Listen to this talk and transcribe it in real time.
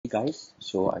Guys,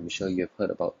 so I'm sure you have heard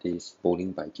about this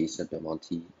Bowling by Jason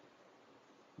Belmonte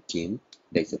game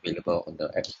that is available on the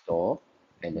App Store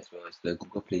and as well as the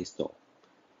Google Play Store,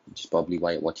 which is probably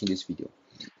why you're watching this video.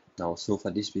 Now, so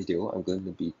for this video, I'm going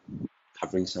to be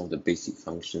covering some of the basic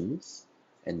functions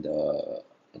and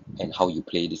and how you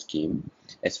play this game,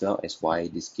 as well as why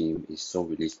this game is so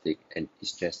realistic and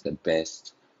it's just the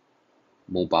best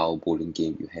mobile bowling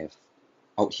game you have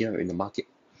out here in the market.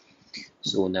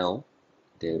 So now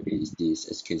there is this,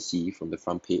 as you can see from the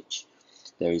front page,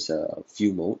 there is a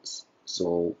few modes.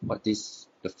 So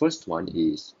the first one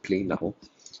is play now.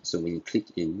 So when you click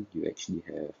in, you actually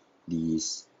have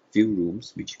these few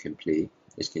rooms which you can play,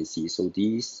 as you can see. So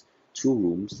these two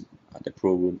rooms, the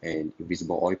pro room and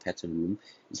invisible oil pattern room,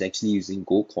 is actually using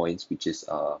gold coins, which is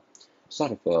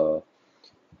sort of a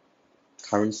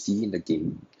currency in the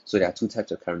game. So there are two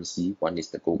types of currency. One is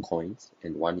the gold coins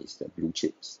and one is the blue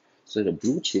chips. So the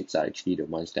blue chips are actually the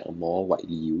ones that are more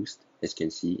widely used, as you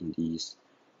can see in these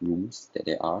rooms that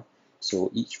there are.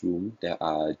 So each room there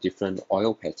are different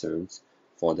oil patterns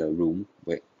for the room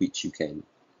which you can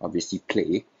obviously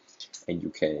play, and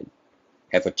you can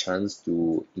have a chance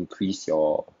to increase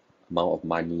your amount of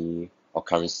money or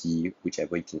currency,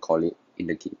 whichever you can call it, in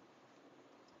the game.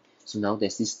 So now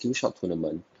there's this skill shot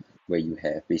tournament where you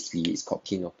have basically it's called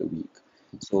King of the Week.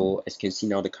 So as you can see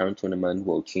now, the current tournament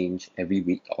will change every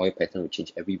week. The oil pattern will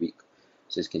change every week.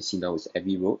 So as you can see now, it's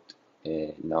every road,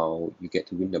 and now you get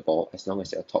to win the ball as long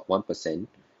as you're top 1%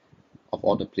 of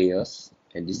all the players,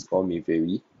 and this score may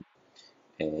vary,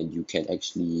 and you can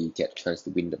actually get a chance to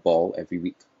win the ball every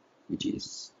week, which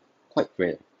is quite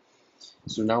rare.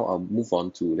 So now I'll move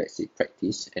on to, let's say,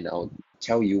 practice, and I'll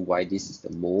tell you why this is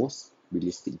the most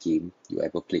realistic game you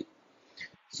ever played.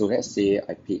 So let's say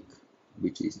I pick,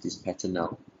 which is this pattern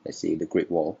now, let's say the Great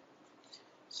Wall.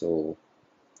 So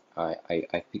I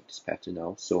pick this pattern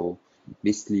now. So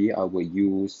basically I will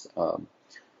use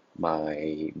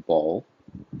my ball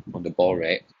on the ball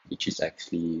rack, which is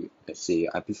actually, let's say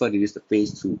I prefer to use the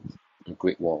phase 2 on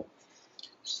Great Wall.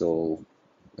 So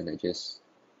when I just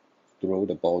throw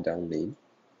the ball down lane,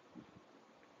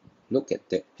 look at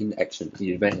that pin action.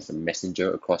 The event has a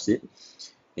messenger across it,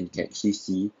 and you can actually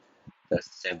see the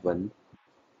 7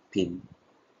 pin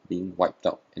being wiped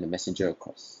out and a messenger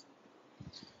across.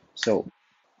 So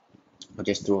I'll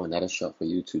just throw another shot for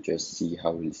you to just see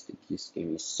how realistic this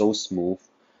game is. So smooth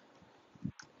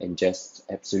and just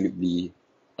absolutely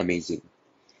amazing.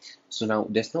 So now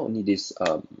there's not only this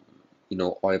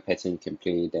oil pattern you can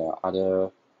play, there are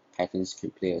other patterns you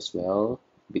can play as well.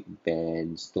 Big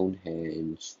Ben,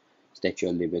 Stonehenge, Statue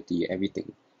of Liberty,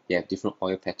 everything. They have different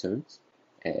oil patterns,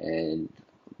 and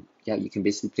yeah, you can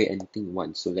basically play anything you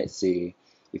want. So let's say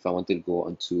if I wanted to go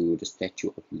onto the Statue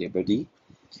of Liberty,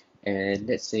 and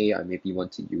let's say I maybe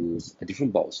want to use a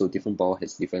different ball. So different ball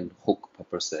has different hook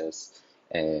purposes,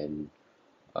 and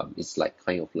it's like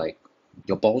kind of like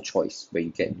your ball choice, where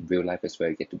you get in real life as well.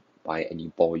 You get to buy any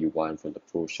ball you want from the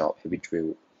pro shop, have it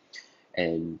drilled.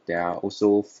 And there are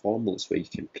also 4 modes where you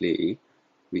can play,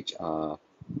 which are,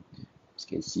 as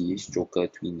you can see, stroker,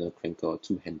 tweener, cranker, or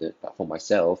two-handed. But for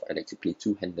myself, I like to play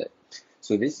two-handed.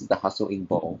 So this is the Hustle Ink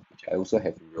ball, which I also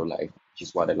have in real life, which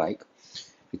is what I like,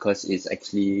 because it's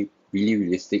actually really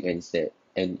realistic,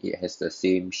 and it has the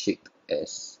same shape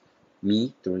as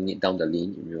me throwing it down the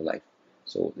lane in real life.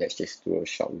 So let's just throw a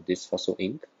shot with this Hustle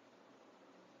Ink.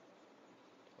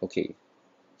 Okay,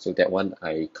 so that one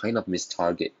I kind of missed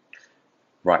target.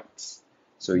 Right.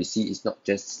 So you see, it's not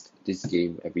just this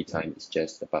game every time, it's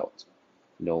just about,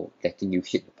 letting you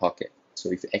hit the pocket.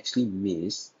 So if you actually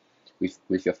miss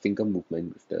with your finger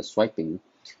movement, with the swiping,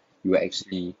 you will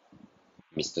actually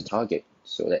miss the target.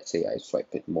 So let's say I swipe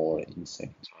it more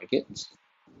inside the target.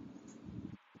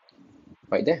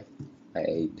 Right there.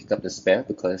 I pick up the spare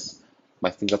because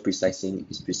my finger precising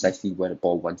is precisely where the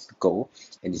ball wants to go,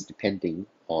 and it's depending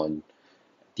on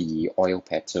the oil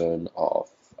pattern of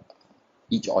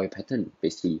each oil pattern.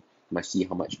 Basically, you must see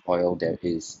how much oil there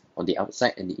is on the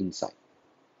outside and the inside.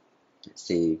 Let's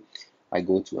say I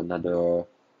go to another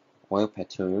oil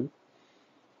pattern,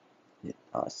 let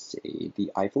us say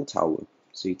the Eiffel Tower.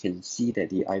 So you can see that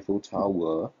the Eiffel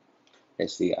Tower,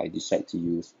 let's say I decide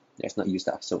to let's not use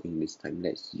the Hustle Ink this time,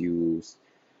 let's use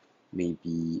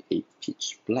maybe a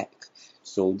pitch black.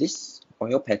 So this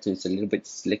oil pattern is a little bit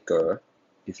slicker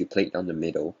if you play it down the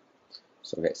middle.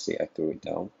 So let's say I throw it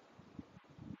down.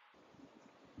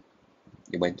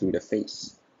 It went through the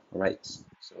face. Alright,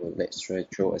 so let's try to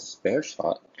throw a spare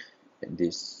shot at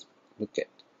this. Look at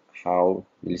how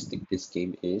realistic this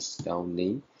game is down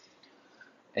lane.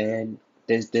 And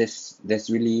there's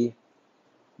really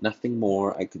Nothing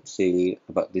more I could say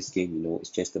about this game,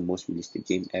 it's just the most realistic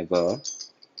game ever,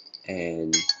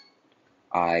 and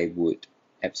I would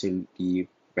absolutely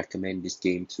recommend this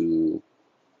game to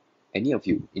any of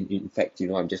you. In fact,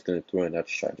 I'm just gonna throw another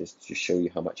shot just to show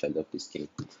you how much I love this game.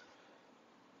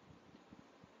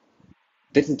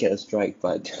 Didn't get a strike,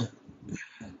 but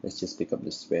let's just pick up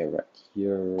the spare right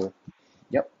here.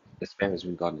 Yep, the spare has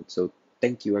been gone. So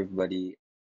thank you everybody.